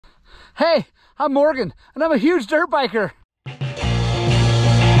Hey, I'm Morgan, and I'm a huge dirt biker.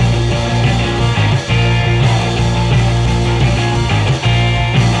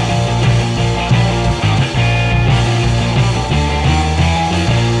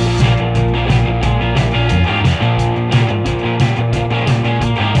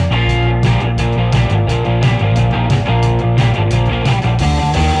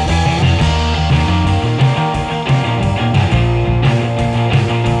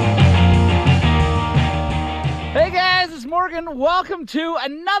 Welcome to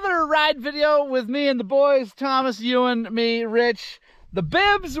another ride video with me and the boys, Thomas, Ewan, me, Rich, the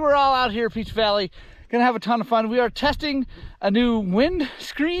Bibs. We're all out here, Peach Valley, gonna have a ton of fun. We are testing a new wind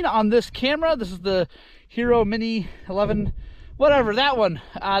screen on this camera. This is the Hero Mini 11, whatever, that one,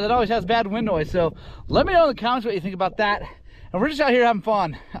 that always has bad wind noise. So let me know in the comments what you think about that. And we're just out here having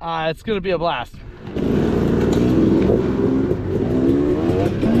fun. It's gonna be a blast.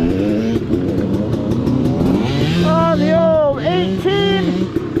 Oh, the old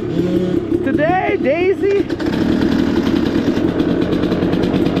 18 today, Daisy.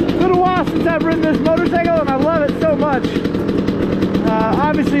 Been a while since I've ridden this motorcycle and I love it so much.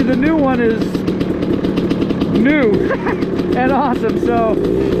 Obviously the new one is new and awesome, so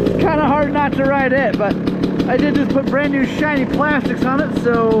it's kind of hard not to ride it, but I did just put brand new shiny plastics on it,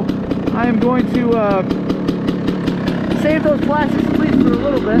 so I am going to save those plastics at least for a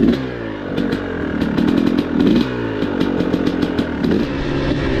little bit.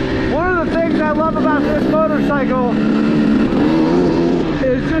 I love about this motorcycle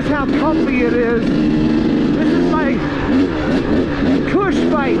is just how comfy it is. This is my cush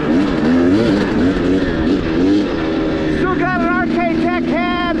bike. Still got an arcade tech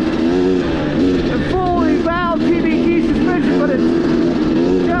head and fully valved PWK suspension, but it's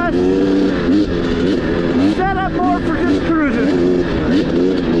just set up more for just cruising.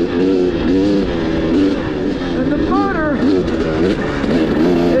 And the motor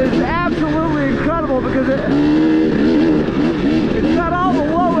is absolutely incredible because it's got all the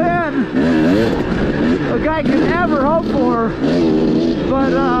low end a guy can ever hope for,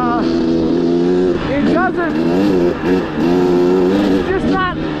 but it doesn't, it's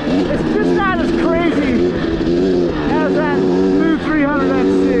just not as crazy as that new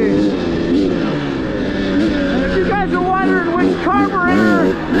 300XC. And if you guys are wondering which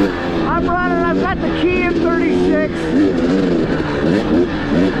carburetor I'm running, I've got the Kehin 36.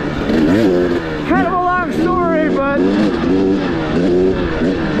 Kind of a long story, but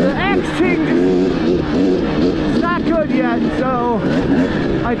the X-Ting is not good yet, so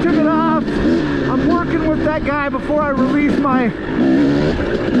I took it off. I'm working with that guy before I release my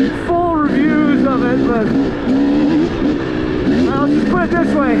full reviews of it, but well, let's just put it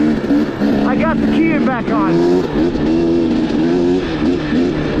this way. I got the Kehin back on.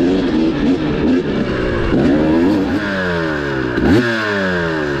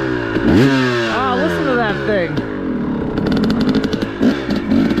 Oh, listen to that thing.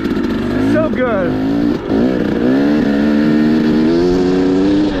 So good.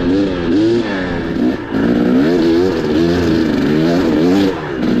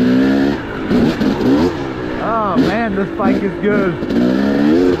 Oh man, this bike is good.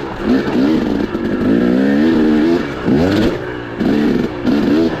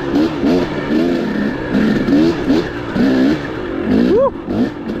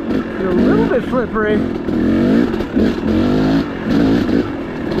 Slippery.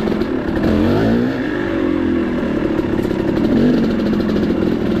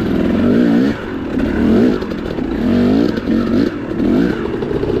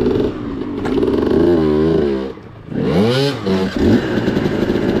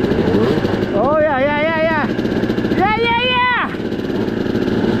 Oh yeah.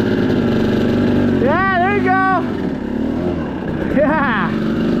 Yeah, there you go. Yeah.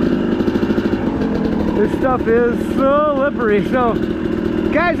 This stuff is so slippery. So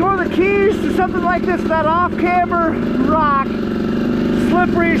guys, one of the keys to something like this, that off-camber rock,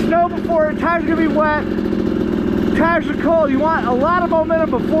 slippery, snow before it, tires are gonna be wet, tires are cold. You want a lot of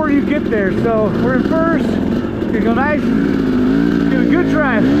momentum before you get there. So we're in first, gonna go nice and do a good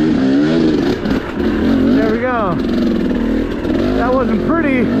drive. There we go. That wasn't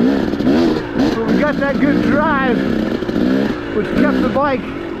pretty, but we got that good drive, which kept the bike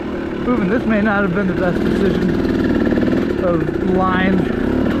moving. This may not have been the best decision of lines.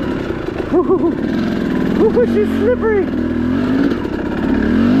 Ooh, she's slippery.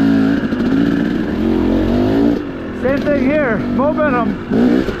 Same thing here, momentum.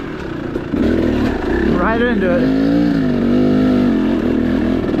 Right into it.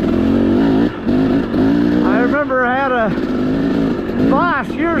 I remember I had a boss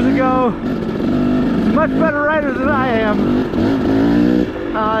years ago, he's a much better rider than I am,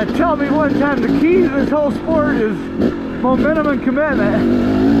 tell me one time the key to this whole sport is momentum and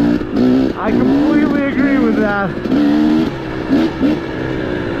commitment. I completely agree with that.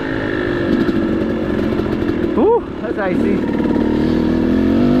 Ooh, that's icy.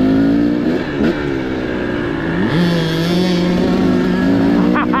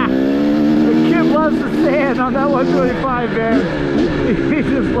 The kid loves the sand on that 125, man. He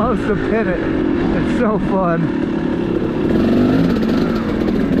just loves to pin it. It's so fun.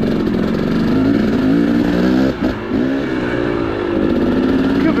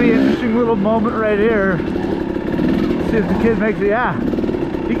 Could be an interesting little moment right here. See if the kid makes it. Yeah,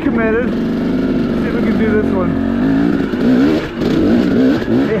 he committed. See if we can do this one.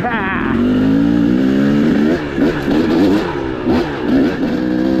 Yeah.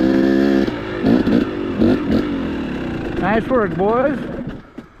 Nice work, boys.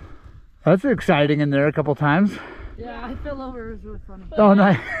 That's exciting in there a couple times. Yeah, I fell over. It was really funny. Oh,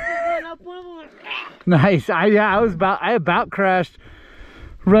 nice. Nice. I about crashed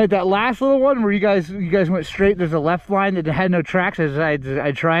right that last little one where you guys went straight. There's a left line that had no tracks. I decided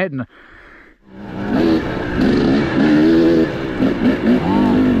I'd try it, and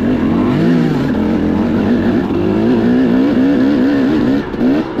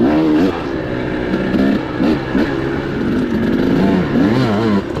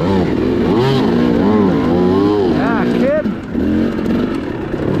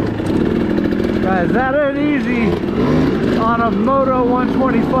that ain't easy on a Moto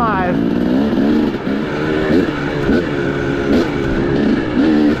 125.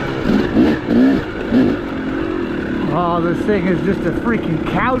 Oh, this thing is just a freaking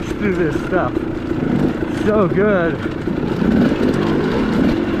couch through this stuff. So good.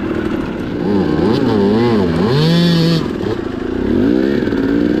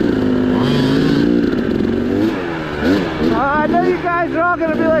 I know you guys are all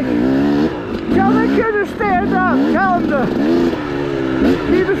gonna be like, tell the kid to stand up. Tell him to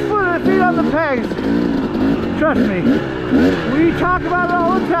keep his feet on the pegs. Trust me, we talk about it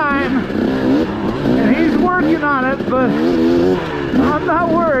all the time, and he's working on it, but I'm not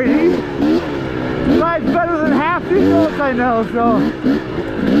worried. He rides better than half the adults I know, so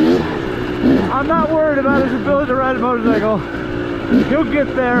I'm not worried about his ability to ride a motorcycle. He'll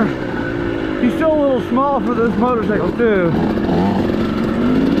get there. He's still a little small for this motorcycle too.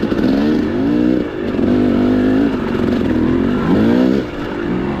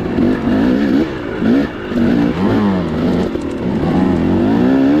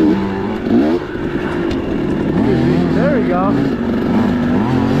 There we go.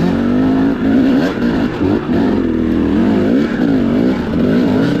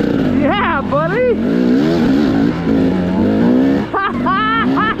 Yeah, buddy.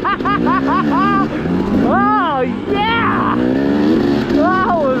 Oh yeah!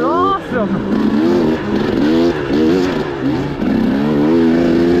 That was awesome.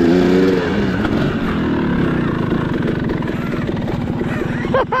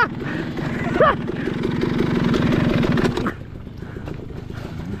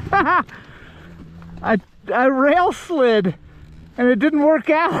 I rail slid and it didn't work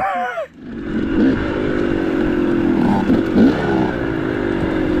out.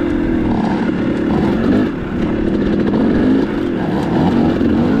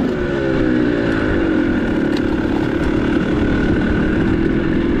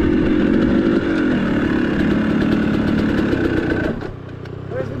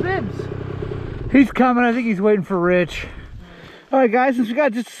 Where's the bibs? He's coming. I think he's waiting for Rich. All right, guys, since we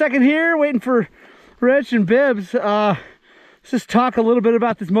got just a second here waiting for Rich and Bibbs, let's just talk a little bit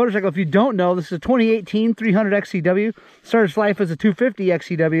about this motorcycle. If you don't know, this is a 2018 300 XCW. Started its life as a 250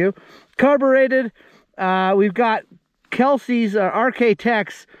 XCW. Carbureted. We've got Kelsey's RK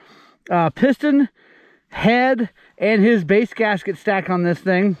Tech's piston, head, and his base gasket stack on this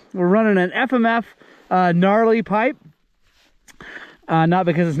thing. We're running an FMF gnarly pipe. Not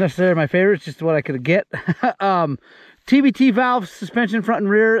because it's necessarily my favorite, it's just what I could get. TBT valve, suspension front and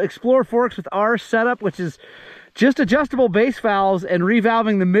rear, Explorer forks with our setup, which is just adjustable base valves and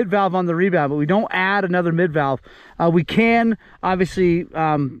revalving the mid valve on the rebound, but we don't add another mid valve. We can, obviously,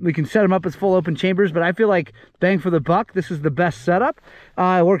 we can set them up as full open chambers, but I feel like bang for the buck, this is the best setup.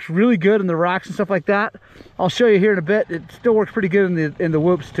 It works really good in the rocks and stuff like that. I'll show you here in a bit. It still works pretty good in the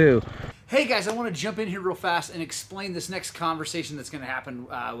whoops too. Hey guys, I want to jump in here real fast and explain this next conversation that's going to happen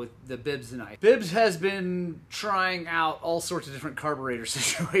with the Bibbs tonight. Bibbs has been trying out all sorts of different carburetor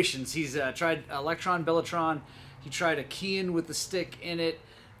situations. He's tried Electron, Bellatron. He tried a Kehin with the stick in it.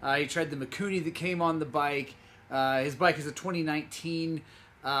 He tried the Mikuni that came on the bike. His bike is a 2019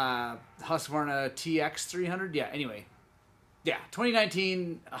 Husqvarna TX 300. Yeah, anyway. Yeah,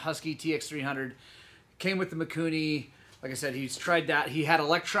 2019 Husky TX 300. Came with the Mikuni. Like I said, he's tried that. He had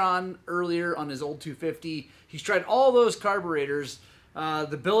Electron earlier on his old 250. He's tried all those carburetors.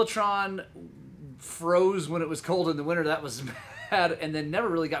 The Billetron froze when it was cold in the winter. That was bad. And then never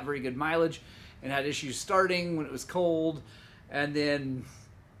really got very good mileage and had issues starting when it was cold. And then,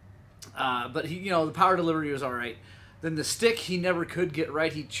 but he, you know, the power delivery was all right. Then the stick, he never could get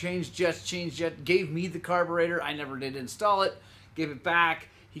right. He changed jets, gave me the carburetor. I never did install it, gave it back.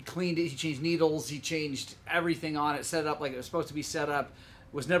 He cleaned it, he changed needles, he changed everything on it, set it up like it was supposed to be set up.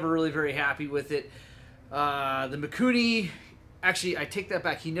 Was never really very happy with it. The Mikuni, actually, I take that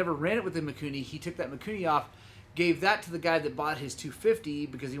back. He never ran it with the Mikuni. He took that Mikuni off, gave that to the guy that bought his 250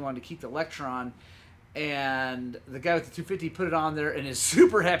 because he wanted to keep the Electron. And the guy with the 250 put it on there and is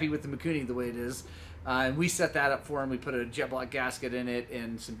super happy with the Mikuni the way it is. And we set that up for him. We put a jet block gasket in it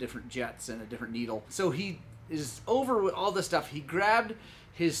and some different jets and a different needle. So he is over with all this stuff. He grabbed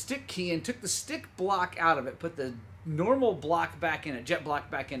his stick key and took the stick block out of it, put the normal block back in it, jet block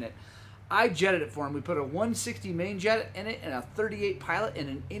back in it. I jetted it for him. We put a 160 main jet in it and a 38 pilot and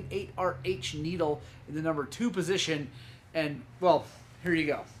an In8RH needle in the number 2 position. And, well, here you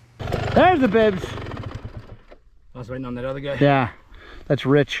go. There's the bibs. I was waiting on that other guy. Yeah, that's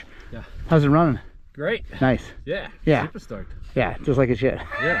Rich. Yeah. How's it running? Great. Nice. Yeah. Yeah. Super stoked. Yeah, just like it should.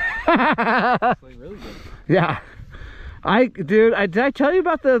 Yeah. It's like really good. Yeah. Did I tell you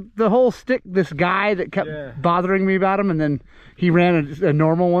about the whole stick, this guy that kept bothering me about him, and then he ran a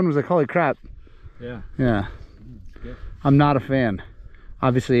normal one? Was like, holy crap. Yeah. Yeah. Good. I'm not a fan.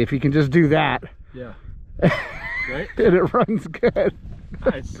 Obviously, if you can just do that. Yeah. Right? And it runs good.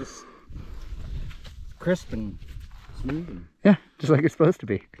 It's just crisp and smooth and yeah, just like it's supposed to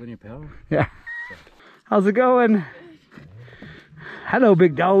be. plenty of power. Yeah. How's it going? Hello,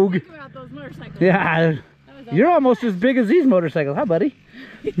 big dog. Think about those motorcycles. Yeah. You're almost as big as these motorcycles, huh, buddy?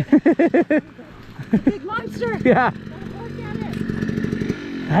 Big monster. Yeah. Don't bark at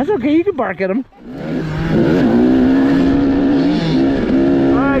it. That's okay, you can bark at them.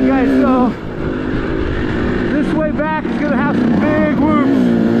 Alright guys, so this way back is going to have some big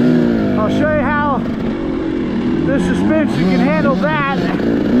whoops. I'll show you how this suspension can handle that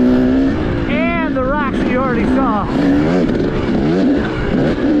and the rocks that you already saw.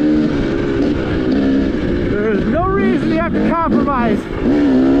 There's no reason you have to compromise.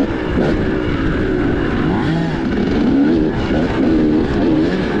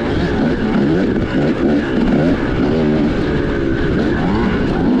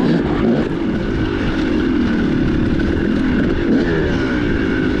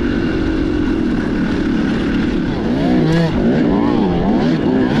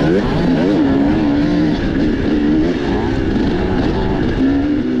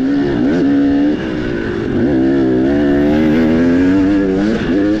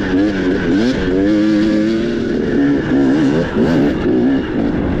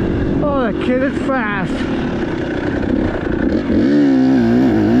 Kid, it's fast.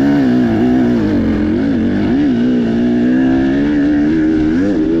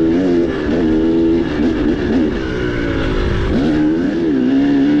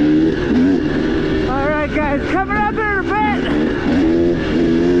 All right, guys, coming up here a bit.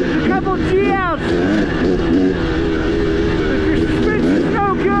 There's a couple G outs. If your suspension's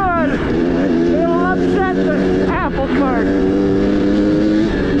no good, it'll upset the apple cart.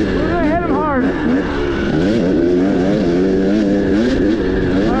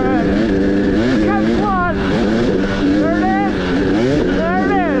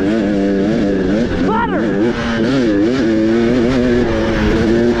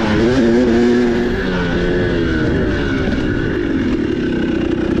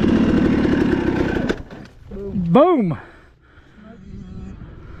 Boom!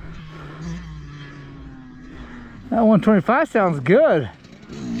 That 125 sounds good.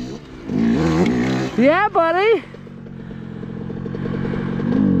 Yeah, buddy!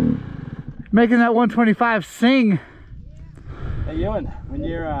 Making that 125 sing. Hey Ewan, when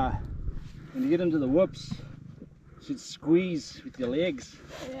you get into the whoops, you should squeeze with your legs.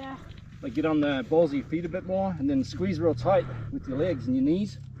 Yeah. Like get on the balls of your feet a bit more and then squeeze real tight with your legs and your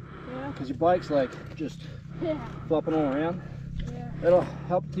knees. Yeah. Because your bike's like just flopping all around. Yeah. It'll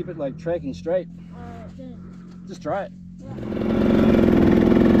help keep it like tracking straight. Alright, then. Just try it.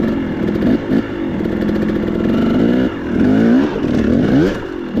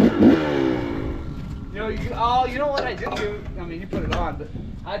 You know what I did do? I mean, you put it on, but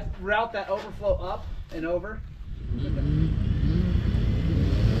I'd route that overflow up and over.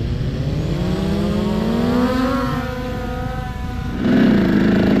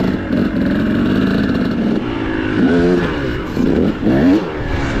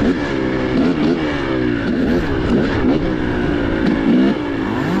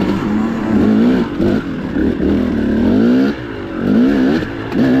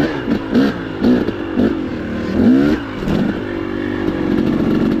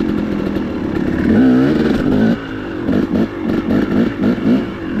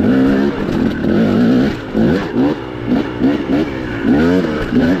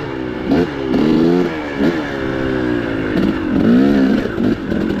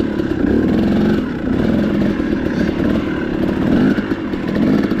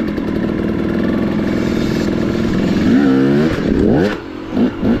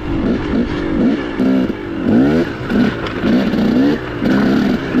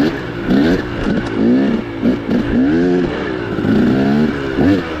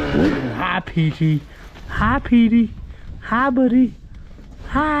 Petey. Hi, Petey. Hi, buddy.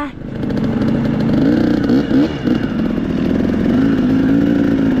 Hi.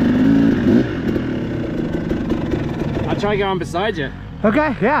 I'll try going beside you.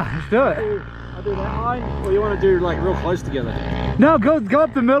 Okay, yeah, let's do it. I'll do that line, or you want to do like real close together? No, go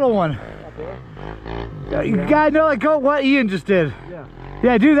up the middle one. You gotta know, like, go what Ian just did. Yeah.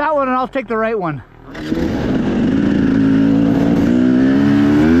 Yeah, do that one and I'll take the right one.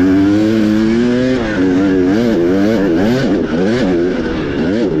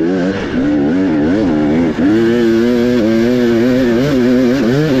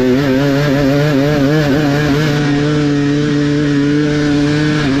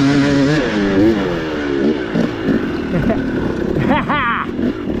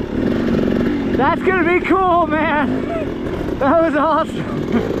 That's gonna be cool, man. That was awesome.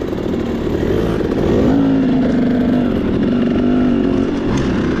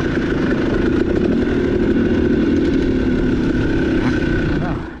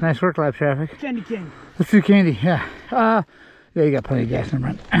 Oh, nice work, lap traffic. Candy King. Let's do candy. Yeah. Yeah, you got plenty of gas in the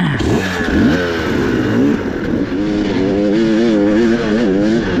front.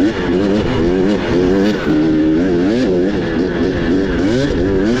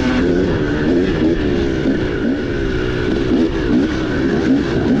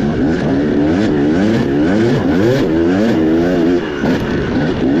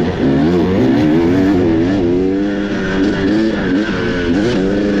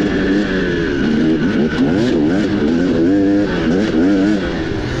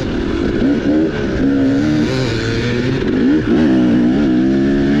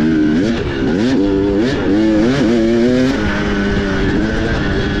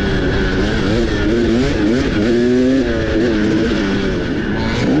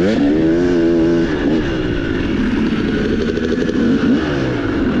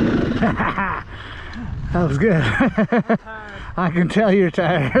 That was good. I can tell you're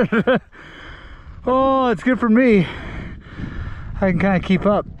tired. Oh, it's good for me. I can kind of keep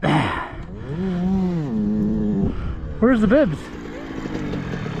up. Where's the bibs?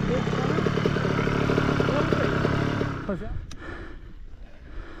 What's that?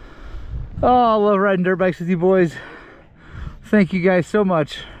 Oh, I love riding dirt bikes with you boys. Thank you guys so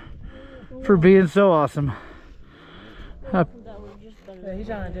much for being so awesome. Yeah, he's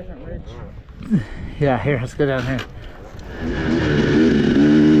on a different ridge. Yeah, here, let's go down here.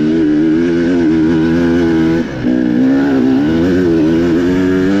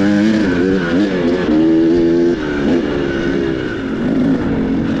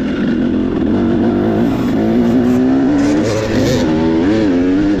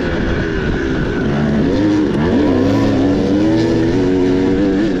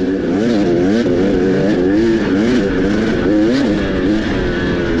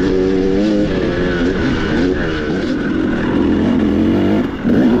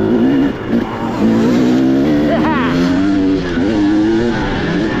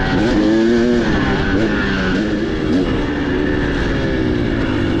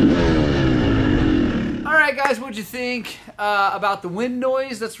 What'd you think about the wind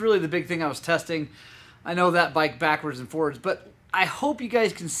noise? That's really the big thing I was testing. I know that bike backwards and forwards, but I hope you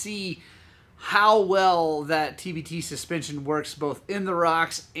guys can see how well that TBT suspension works both in the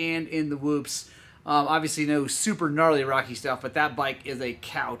rocks and in the whoops. Obviously no super gnarly rocky stuff, but that bike is a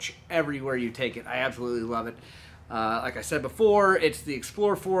couch everywhere you take it. I absolutely love it. Like I said before, it's the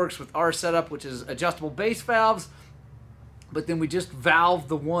Explore forks with our setup, which is adjustable base valves. But then we just valve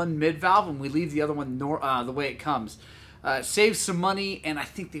the one mid valve and we leave the other one the way it comes. It saves some money and I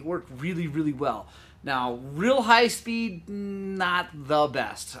think they work really, really well. Now, real high speed, not the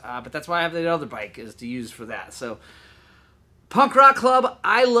best. But that's why I have the other bike is to use for that. So, Punk Rock Club,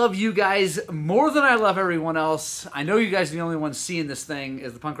 I love you guys more than I love everyone else. I know you guys are the only ones seeing this thing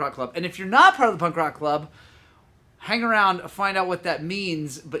is the Punk Rock Club. And if you're not part of the Punk Rock Club, hang around, find out what that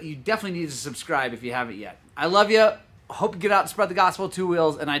means. But you definitely need to subscribe if you haven't yet. I love you. Hope you get out and spread the gospel of two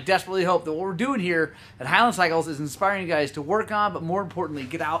wheels, and I desperately hope that what we're doing here at Highland Cycles is inspiring you guys to work on, but more importantly,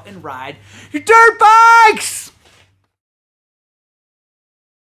 get out and ride your dirt bikes!